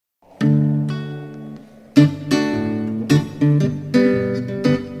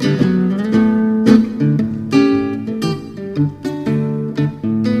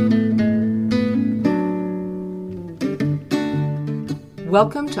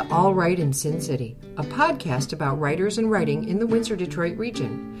Welcome to All Right in Sin City, a podcast about writers and writing in the Windsor-Detroit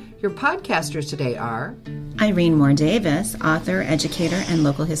region. Your podcasters today are Irene Moore Davis, author, educator, and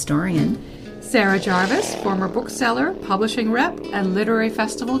local historian. Sarah Jarvis, former bookseller, publishing rep, and literary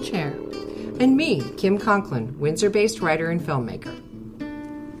festival chair. and me, Kim Conklin, Windsor-based writer and filmmaker.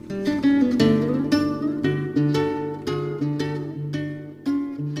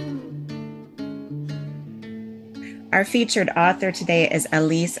 Our featured author today is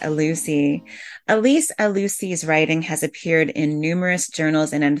Alise Alousi. Alise Alousi's writing has appeared in numerous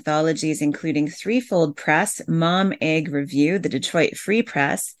journals and anthologies, including Threefold Press, Mom Egg Review, the Detroit Free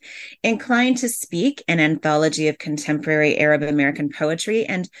Press, Inclined to Speak, an anthology of contemporary Arab American poetry,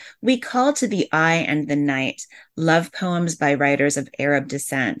 and We Call to the Eye and the Night, love poems by writers of Arab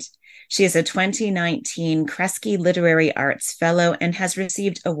descent. She is a 2019 Kresge Literary Arts Fellow and has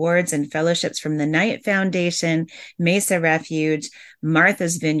received awards and fellowships from the Knight Foundation, Mesa Refuge,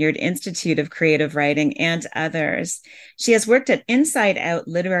 Martha's Vineyard Institute of Creative Writing, and others. She has worked at Inside Out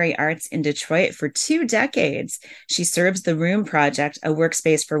Literary Arts in Detroit for 2 decades. She serves the Room Project, a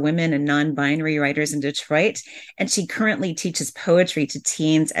workspace for women and non-binary writers in Detroit, and she currently teaches poetry to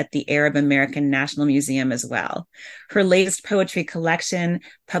teens at the Arab American National Museum as well. Her latest poetry collection,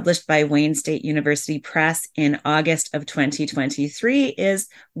 published by Wayne State University Press in August of 2023, is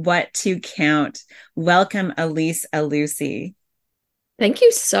What to Count. Welcome, Alise Alousi. Thank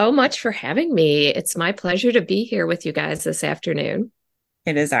you so much for having me. It's my pleasure to be here with you guys this afternoon.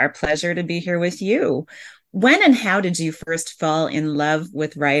 It is our pleasure to be here with you. When and how did you first fall in love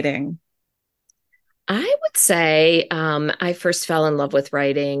with writing? I would say I first fell in love with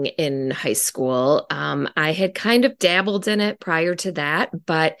writing in high school. I had kind of dabbled in it prior to that,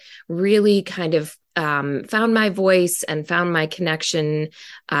 but really kind of found my voice and found my connection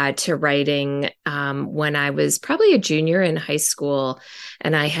to writing when I was probably a junior in high school.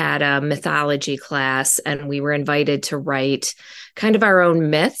 And I had a mythology class, and we were invited to write kind of our own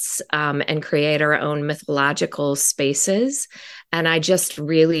myths and create our own mythological spaces. And I just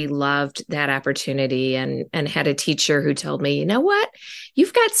really loved that opportunity and had a teacher who told me, you know what,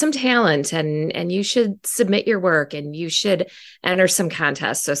 you've got some talent and you should submit your work and you should enter some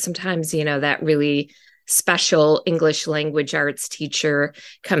contests. So sometimes, that really special English language arts teacher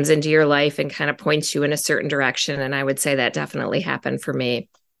comes into your life and kind of points you in a certain direction. And I would say that definitely happened for me.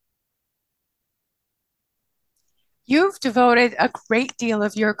 You've devoted a great deal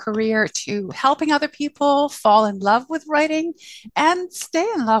of your career to helping other people fall in love with writing and stay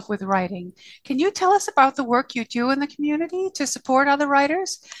in love with writing. Can you tell us about the work you do in the community to support other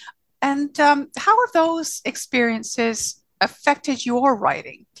writers? And how have those experiences affected your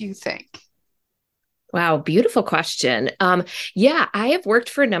writing, do you think? Wow, beautiful question. I have worked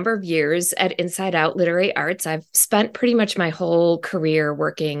for a number of years at Inside Out Literary Arts. I've spent pretty much my whole career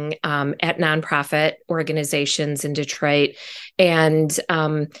working at nonprofit organizations in Detroit. And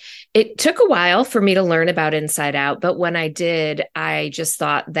it took a while for me to learn about Inside Out, but when I did, I just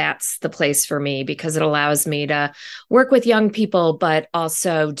thought that's the place for me because it allows me to work with young people, but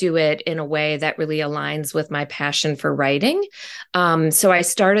also do it in a way that really aligns with my passion for writing. So I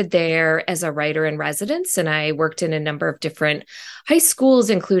started there as a writer in residence, and I worked in a number of different high schools,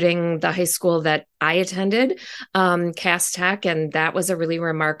 including the high school that I attended, Cass Tech, and that was a really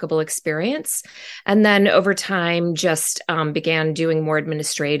remarkable experience. And then over time, just began doing more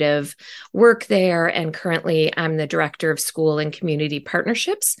administrative work there. And currently, I'm the director of school and community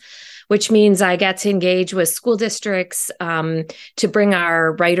partnerships, which means I get to engage with school districts to bring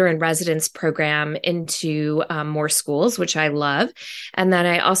our writer in residence program into more schools, which I love. And then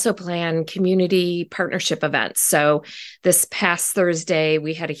I also plan community partnership events. So this past Thursday,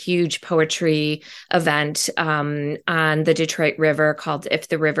 we had a huge poetry event on the Detroit River called If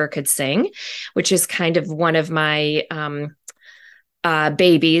the River Could Sing, which is kind of one of my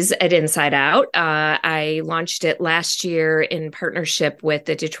babies at Inside Out. I launched it last year in partnership with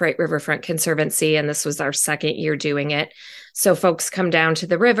the Detroit Riverfront Conservancy, and this was our second year doing it. So folks come down to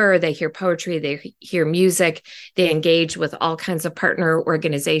the river, they hear poetry, they hear music, they engage with all kinds of partner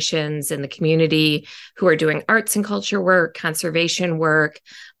organizations in the community who are doing arts and culture work, conservation work,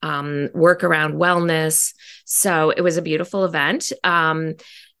 work around wellness. So it was a beautiful event.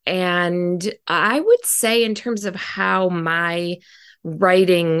 And I would say in terms of how my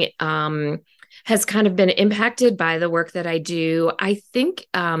writing has kind of been impacted by the work that I do, I think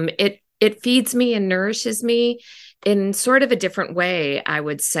it feeds me and nourishes me in sort of a different way, I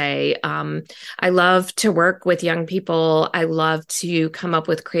would say. I love to work with young people. I love to come up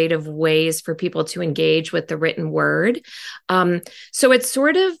with creative ways for people to engage with the written word. So it's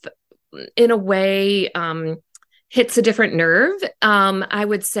sort of, in a way, hits a different nerve, I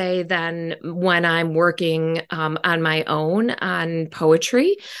would say, than when I'm working on my own on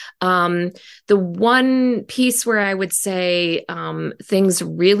poetry. The one piece where I would say things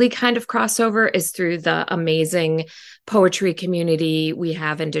really kind of cross over is through the amazing poetry community we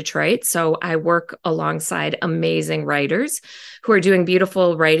have in Detroit. So I work alongside amazing writers who are doing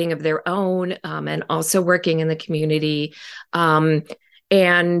beautiful writing of their own, and also working in the community.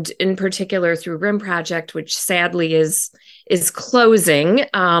 And in particular through Rim Project, which sadly is closing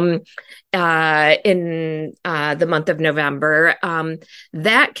in the month of November.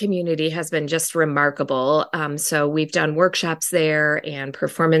 That community has been just remarkable. So we've done workshops there and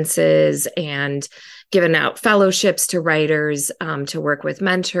performances and given out fellowships to writers to work with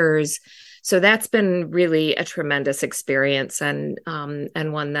mentors. So that's been really a tremendous experience, and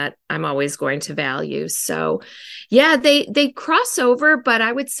one that I'm always going to value. So yeah, they cross over, but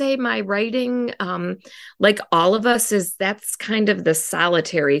I would say my writing, like all of us, that's kind of the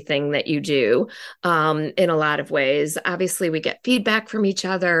solitary thing that you do in a lot of ways. Obviously, we get feedback from each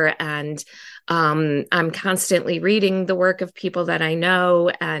other, and I'm constantly reading the work of people that I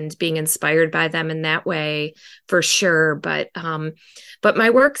know and being inspired by them in that way, for sure. But my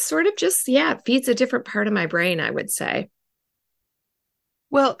work sort of just, feeds a different part of my brain, I would say.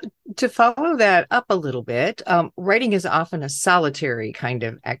 Well, to follow that up a little bit, writing is often a solitary kind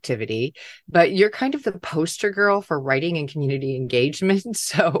of activity, but you're kind of the poster girl for writing and community engagement.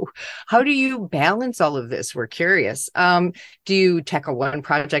 So how do you balance all of this? We're curious. Do you tackle one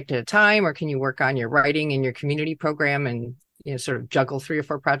project at a time, or can you work on your writing and your community program and, sort of juggle 3 or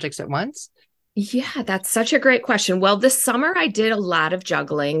 4 projects at once? Yeah, that's such a great question. Well, this summer I did a lot of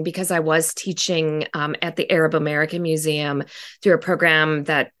juggling because I was teaching at the Arab American Museum through a program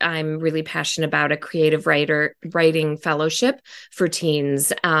that I'm really passionate about, a creative writing fellowship for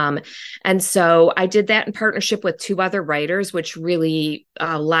teens. And so I did that in partnership with 2 other writers, which really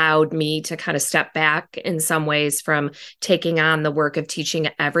allowed me to kind of step back in some ways from taking on the work of teaching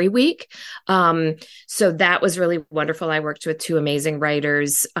every week. So that was really wonderful. I worked with 2 amazing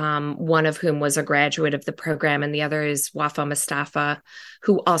writers, one of whom was a graduate of the program, and the other is Wafa Mustafa,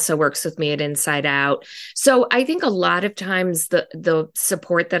 who also works with me at Inside Out. So I think a lot of times the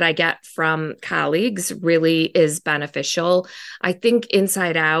support that I get from colleagues really is beneficial. I think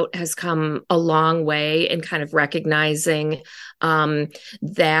Inside Out has come a long way in kind of recognizing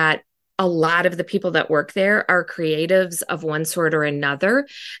that a lot of the people that work there are creatives of one sort or another.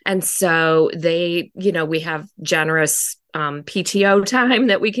 And so they, we have generous PTO time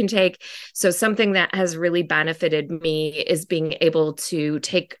that we can take. So something that has really benefited me is being able to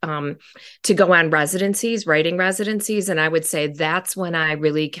take to go on residencies, writing residencies. And I would say that's when I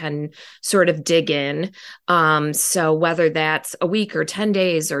really can sort of dig in. So whether that's a week or 10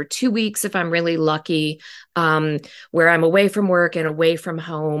 days or 2 weeks, if I'm really lucky, where I'm away from work and away from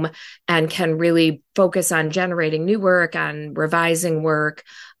home and can really focus on generating new work, on revising work,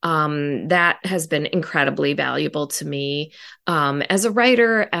 that has been incredibly valuable to me as a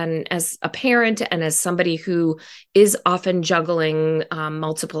writer and as a parent and as somebody who is often juggling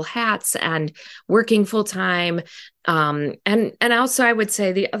multiple hats and working full time. And also I would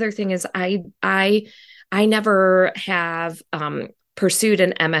say the other thing is I never have pursued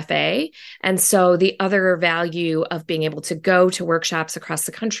an MFA. And so the other value of being able to go to workshops across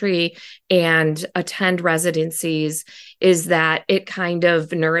the country and attend residencies is that it kind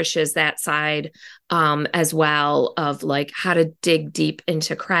of nourishes that side as well, of like how to dig deep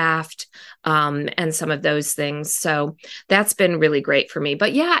into craft and some of those things. So that's been really great for me.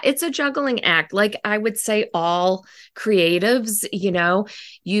 But yeah, it's a juggling act. Like I would say all creatives,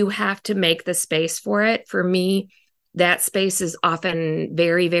 you have to make the space for it. For me, that space is often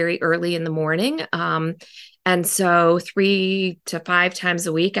very, very early in the morning. And so 3 to 5 times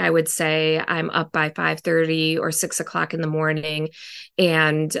a week, I would say I'm up by 5:30 or 6 o'clock in the morning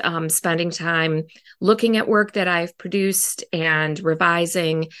and spending time looking at work that I've produced and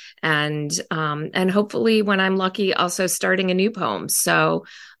revising and hopefully when I'm lucky, also starting a new poem. So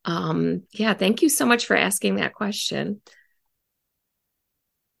thank you so much for asking that question.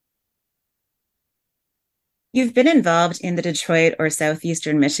 You've been involved in the Detroit or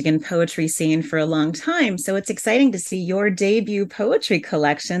Southeastern Michigan poetry scene for a long time, so it's exciting to see your debut poetry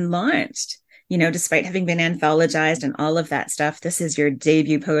collection launched. Despite having been anthologized and all of that stuff, this is your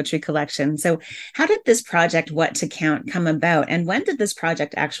debut poetry collection. So how did this project, What to Count, come about? And when did this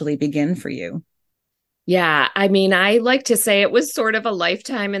project actually begin for you? Yeah, I mean, I like to say it was sort of a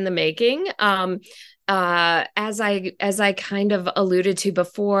lifetime in the making. as I kind of alluded to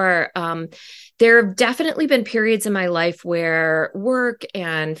before, there have definitely been periods in my life where work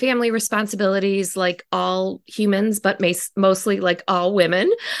and family responsibilities, like all humans, but mostly like all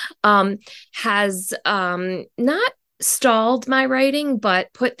women, has not stalled my writing,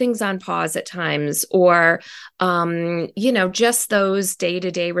 but put things on pause at times, or, just those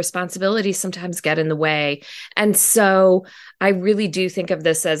day-to-day responsibilities sometimes get in the way. And so I really do think of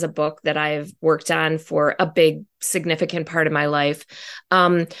this as a book that I've worked on for a big, significant part of my life.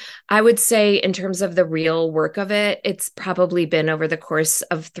 I would say in terms of the real work of it, it's probably been over the course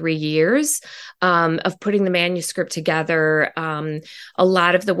of 3 years of putting the manuscript together. A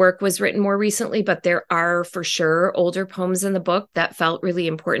lot of the work was written more recently, but there are for sure older poems in the book that felt really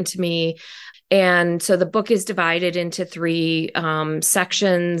important to me. And so the book is divided into three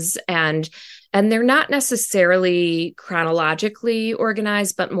sections, and they're not necessarily chronologically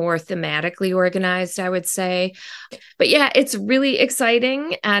organized, but more thematically organized, I would say. But yeah, it's really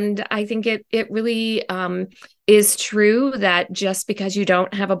exciting. And I think it really is true that just because you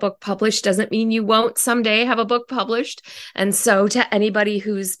don't have a book published doesn't mean you won't someday have a book published. And so to anybody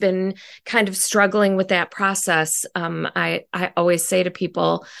who's been kind of struggling with that process, I always say to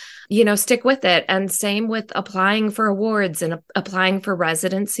people, stick with it. And same with applying for awards and applying for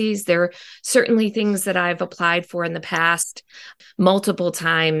residencies. There are certainly things that I've applied for in the past multiple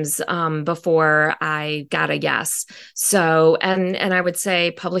times before I got a yes. So, and I would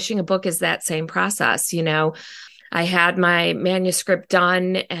say publishing a book is that same process. I had my manuscript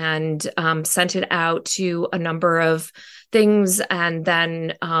done and sent it out to a number of things, and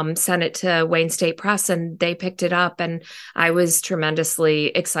then sent it to Wayne State Press, and they picked it up. And I was tremendously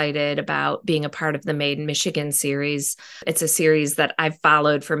excited about being a part of the Made in Michigan series. It's a series that I've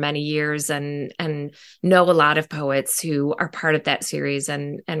followed for many years and know a lot of poets who are part of that series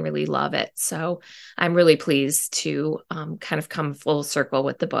and really love it. So I'm really pleased to kind of come full circle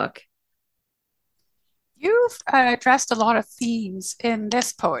with the book. You've addressed a lot of themes in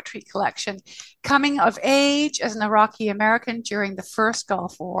this poetry collection: coming of age as an Iraqi American during the first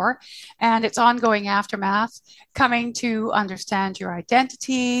Gulf War and its ongoing aftermath, coming to understand your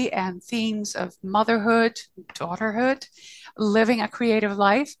identity, and themes of motherhood, daughterhood, living a creative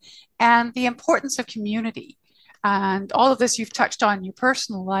life, and the importance of community. And all of this you've touched on in your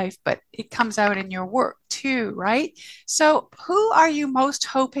personal life, but it comes out in your work too, right? So, who are you most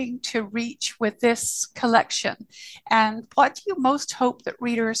hoping to reach with this collection? And what do you most hope that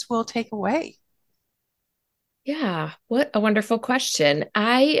readers will take away? Yeah, what a wonderful question.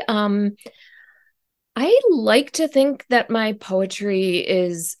 I like to think that my poetry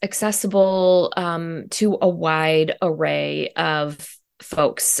is accessible to a wide array of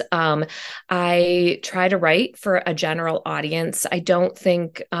folks. I try to write for a general audience. I don't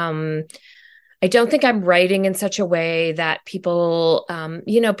think I'm writing in such a way that people,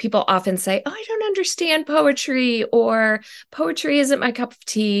 people often say, "Oh, I don't understand poetry," or "Poetry isn't my cup of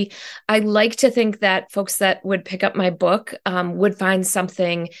tea." I like to think that folks that would pick up my book would find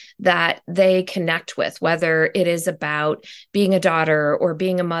something that they connect with, whether it is about being a daughter or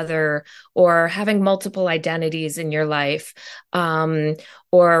being a mother or having multiple identities in your life,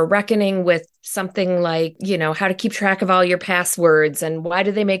 or reckoning with something like, how to keep track of all your passwords and why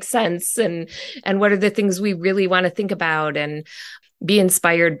do they make sense, and what are the things we really want to think about and be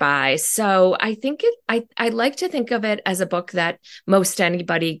inspired by. So I think I like to think of it as a book that most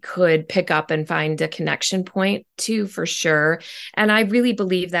anybody could pick up and find a connection point to, for sure. And I really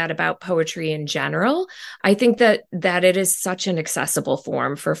believe that about poetry in general. I think that it is such an accessible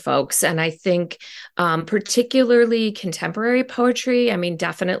form for folks. And I think particularly contemporary poetry, I mean,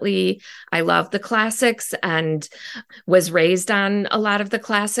 definitely I love the classics and was raised on a lot of the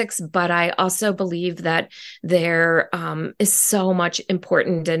classics, but I also believe that there is so much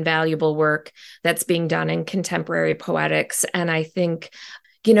important and valuable work that's being done in contemporary poetics. And I think,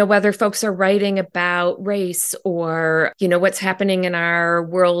 whether folks are writing about race or, what's happening in our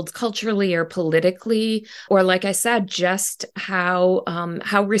world culturally or politically, or like I said, just how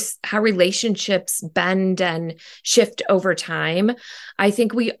relationships bend and shift over time, I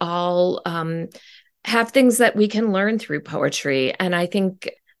think we all have things that we can learn through poetry. And I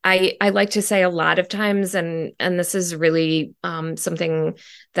think I like to say a lot of times, and this is really something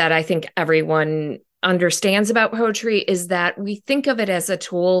that I think everyone understands about poetry is that we think of it as a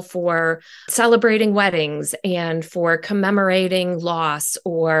tool for celebrating weddings and for commemorating loss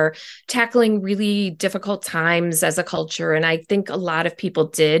or tackling really difficult times as a culture. And I think a lot of people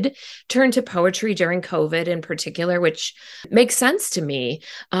did turn to poetry during COVID in particular, which makes sense to me.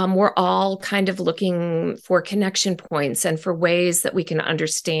 We're all kind of looking for connection points and for ways that we can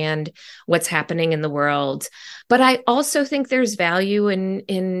understand what's happening in the world. But I also think there's value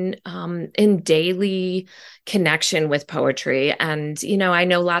in daily connection with poetry. And, I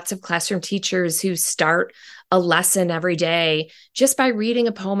know lots of classroom teachers who start a lesson every day just by reading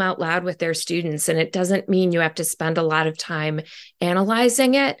a poem out loud with their students. And it doesn't mean you have to spend a lot of time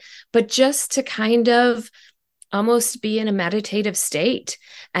analyzing it, but just to kind of almost be in a meditative state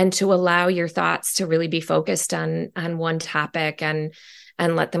and to allow your thoughts to really be focused on one topic and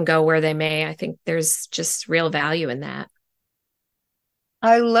let them go where they may. I think there's just real value in that.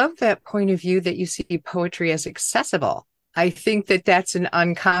 I love that point of view that you see poetry as accessible. I think that that's an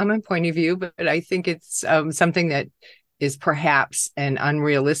uncommon point of view, but I think it's something that is perhaps an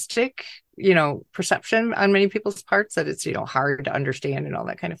unrealistic, perception on many people's parts, that it's, hard to understand and all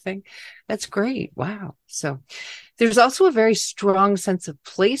that kind of thing. That's great. Wow. So there's also a very strong sense of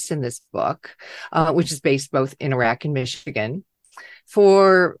place in this book, which is based both in Iraq and Michigan.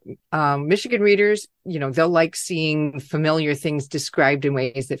 For Michigan readers, they'll like seeing familiar things described in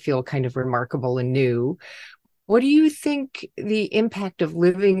ways that feel kind of remarkable and new. What do you think the impact of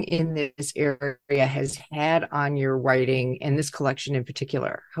living in this area has had on your writing and this collection in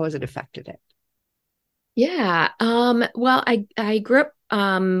particular? How has it affected it? Yeah. Well, I grew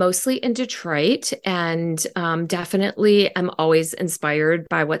up mostly in Detroit, and definitely I'm always inspired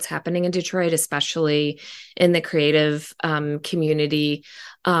by what's happening in Detroit, especially in the creative community.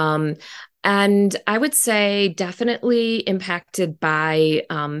 And I would say definitely impacted by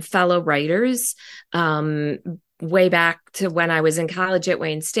fellow writers. Way back to when I was in college at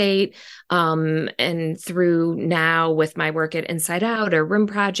Wayne State, and through now with my work at Inside Out or Room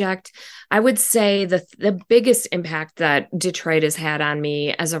Project, I would say the biggest impact that Detroit has had on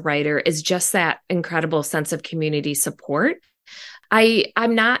me as a writer is just that incredible sense of community support.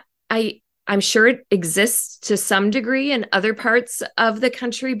 I'm sure it exists to some degree in other parts of the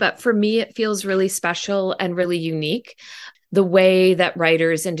country, but for me, it feels really special and really unique. The way that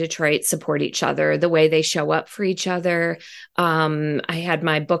writers in Detroit support each other, the way they show up for each other. I had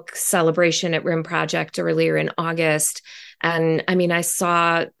my book celebration at Room Project earlier in August. And I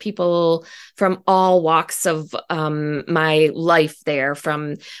saw people from all walks of my life there,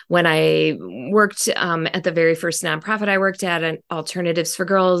 from when I worked at the very first nonprofit I worked at Alternatives for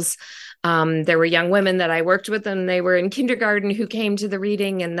Girls. There were young women that I worked with, and they were in kindergarten who came to the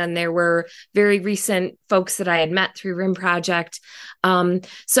reading. And then there were very recent folks that I had met through Room Project.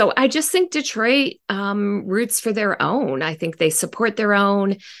 So I just think Detroit roots for their own. I think they support their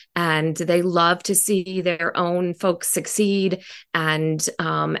own, and they love to see their own folks succeed, and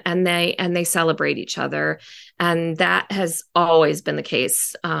they celebrate each other. And that has always been the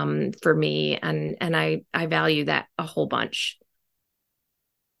case for me. And I value that a whole bunch.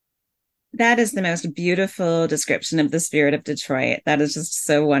 That is the most beautiful description of the spirit of Detroit. That is just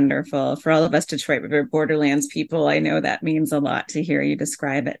so wonderful. For all of us Detroit River Borderlands people, I know that means a lot to hear you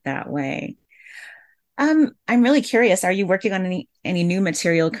describe it that way. I'm really curious. Are you working on any new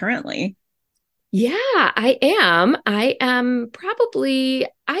material currently? Yeah, I am. I'm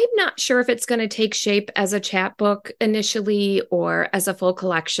not sure if it's going to take shape as a chapbook initially or as a full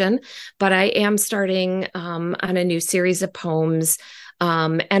collection, but I am starting on a new series of poems.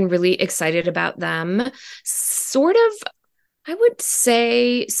 And really excited about them. Sort of, I would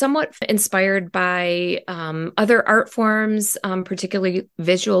say, somewhat inspired by other art forms, particularly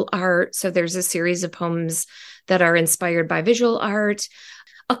visual art. So there's a series of poems that are inspired by visual art.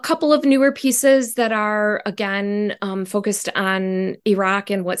 A couple of newer pieces that are, again, focused on Iraq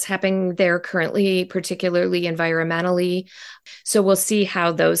and what's happening there currently, particularly environmentally. So we'll see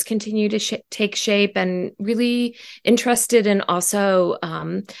how those continue to take shape, and really interested in also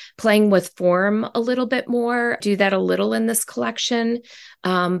playing with form a little bit more. Do that a little in this collection.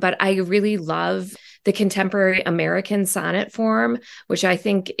 But I really love the contemporary American sonnet form, which I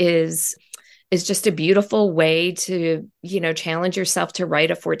think is just a beautiful way to, challenge yourself to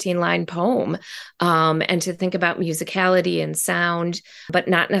write a 14-line poem, and to think about musicality and sound, but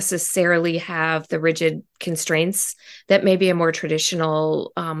not necessarily have the rigid constraints that maybe a more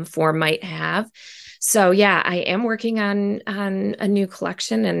traditional form might have. So yeah, I am working on a new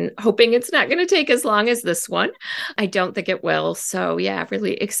collection and hoping it's not going to take as long as this one. I don't think it will. So yeah,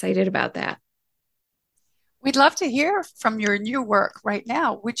 really excited about that. We'd love to hear from your new work right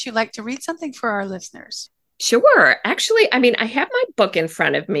now. Would you like to read something for our listeners? Sure. Actually, I mean, I have my book in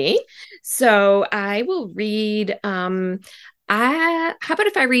front of me, so I will read. How about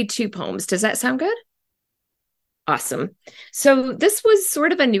if I read two poems? Does that sound good? Awesome. So this was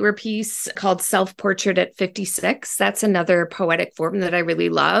sort of a newer piece called Self-Portrait at 56. That's another poetic form that I really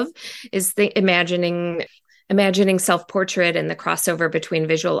love, is the imagining self-portrait and the crossover between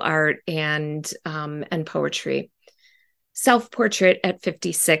visual art and poetry. Self-Portrait at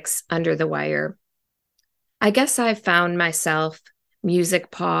 56 under the wire. I guess I found myself, music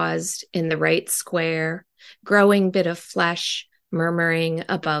paused in the right square, growing bit of flesh murmuring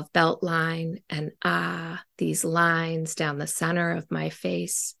above belt line, and these lines down the center of my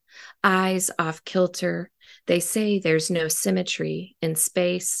face, eyes off kilter. They say there's no symmetry in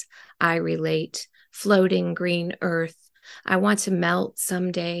space. I relate, floating green earth. I want to melt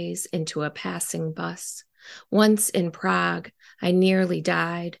some days into a passing bus. Once in Prague, I nearly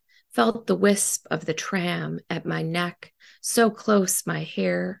died, felt the wisp of the tram at my neck, so close my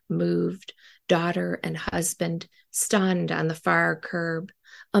hair moved, daughter and husband stunned on the far curb.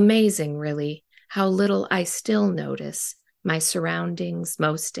 Amazing, really, how little I still notice my surroundings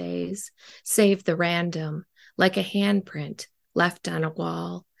most days, save the random, like a handprint left on a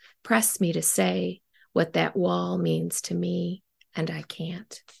wall. Press me to say what that wall means to me, and I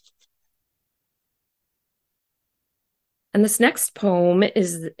can't. And this next poem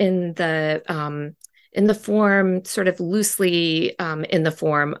is in the form, sort of loosely in the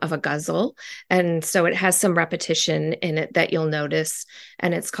form of a ghazal. And so it has some repetition in it that you'll notice.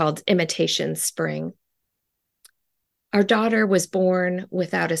 And it's called Imitation Spring. Our daughter was born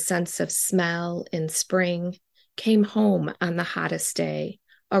without a sense of smell in spring, came home on the hottest day,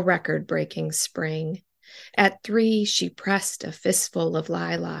 a record-breaking spring. At 3, she pressed a fistful of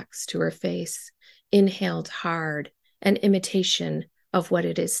lilacs to her face, inhaled hard, an imitation of what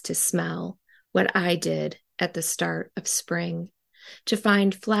it is to smell, what I did at the start of spring, to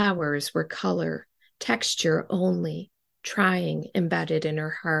find flowers were color, texture only, trying embedded in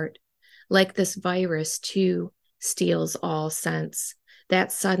her heart. Like this virus, too, steals all sense,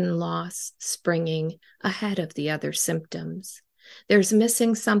 that sudden loss springing ahead of the other symptoms. There's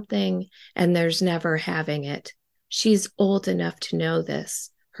missing something, and there's never having it. She's old enough to know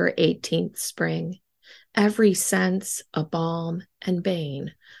this, her 18th spring. Every sense a balm and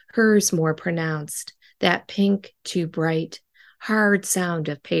bane, hers more pronounced, that pink too bright, hard sound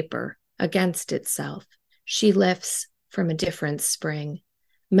of paper against itself. She lifts from a different spring.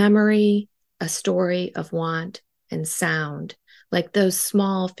 Memory, a story of want and sound, like those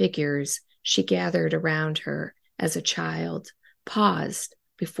small figures she gathered around her as a child, paused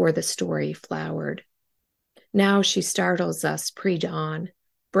before the story flowered. Now she startles us pre-dawn,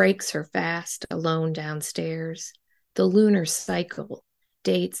 breaks her fast alone downstairs. The lunar cycle,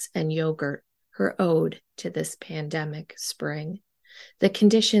 dates and yogurt, her ode to this pandemic spring. The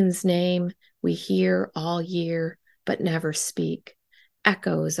conditions name we hear all year but never speak.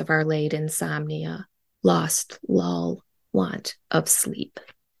 Echoes of our late insomnia, lost lull, want of sleep.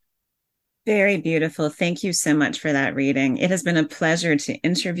 Very beautiful. Thank you so much for that reading. It has been a pleasure to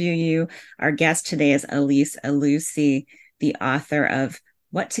interview you. Our guest today is Alise Alousi, the author of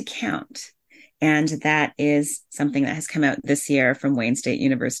What to Count. And that is something that has come out this year from Wayne State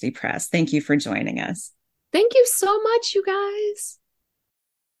University Press. Thank you for joining us. Thank you so much, you guys.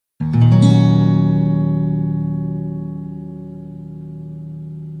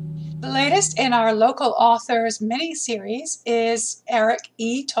 The latest in our local authors mini-series is Erik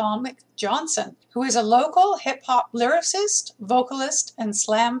ETomic Johnson, who is a local hip-hop lyricist, vocalist, and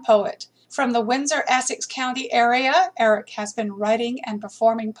slam poet. From the Windsor-Essex County area, Erik has been writing and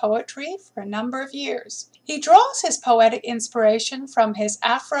performing poetry for a number of years. He draws his poetic inspiration from his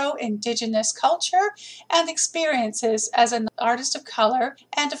Afro-Indigenous culture and experiences as an artist of color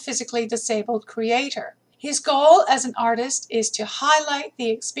and a physically disabled creator. His goal as an artist is to highlight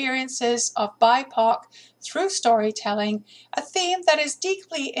the experiences of BIPOC through storytelling, a theme that is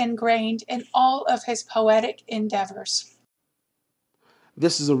deeply ingrained in all of his poetic endeavors.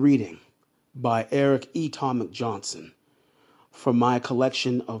 This is a reading by Erik ETomic Johnson from my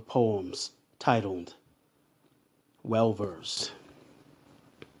collection of poems titled Well Versed.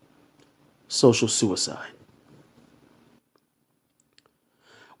 Social Suicide.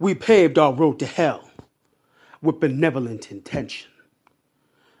 We paved our road to hell with benevolent intention.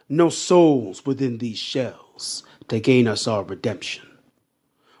 No souls within these shells to gain us our redemption.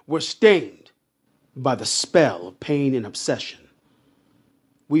 We're stained by the spell of pain and obsession.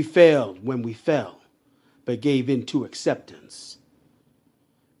 We failed when we fell, but gave in to acceptance.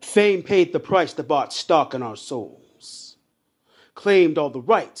 Fame paid the price that bought stock in our souls, claimed all the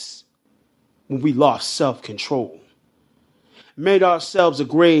rights when we lost self-control, made ourselves a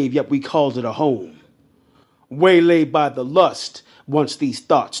grave, yet we called it a home, waylaid by the lust once these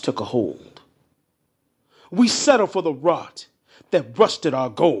thoughts took a hold. We settle for the rot that rusted our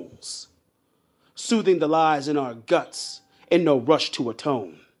goals, soothing the lies in our guts in no rush to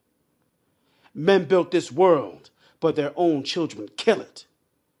atone. Men built this world, but their own children kill it.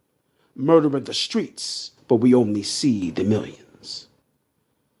 Murder in the streets, but we only see the millions.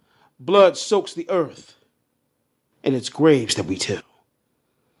 Blood soaks the earth, and it's graves that we till,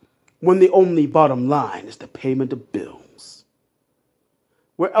 when the only bottom line is the payment of bills.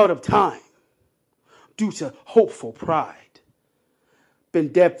 We're out of time due to hopeful pride. Been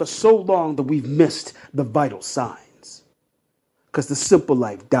dead for so long that we've missed the vital signs, 'cause the simple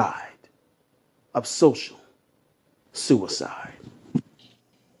life died of social suicide.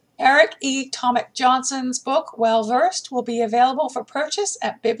 Erik ETomic Johnson's book, Well Versed, will be available for purchase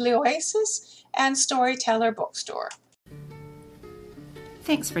at Biblioasis and Storyteller Bookstore.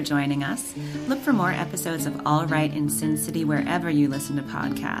 Thanks for joining us. Look for more episodes of All Right in Sin City wherever you listen to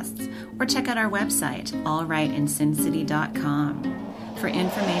podcasts, or check out our website, allrightinsincity.com. For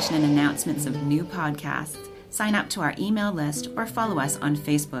information and announcements of new podcasts, sign up to our email list or follow us on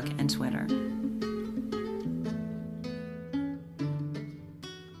Facebook and Twitter.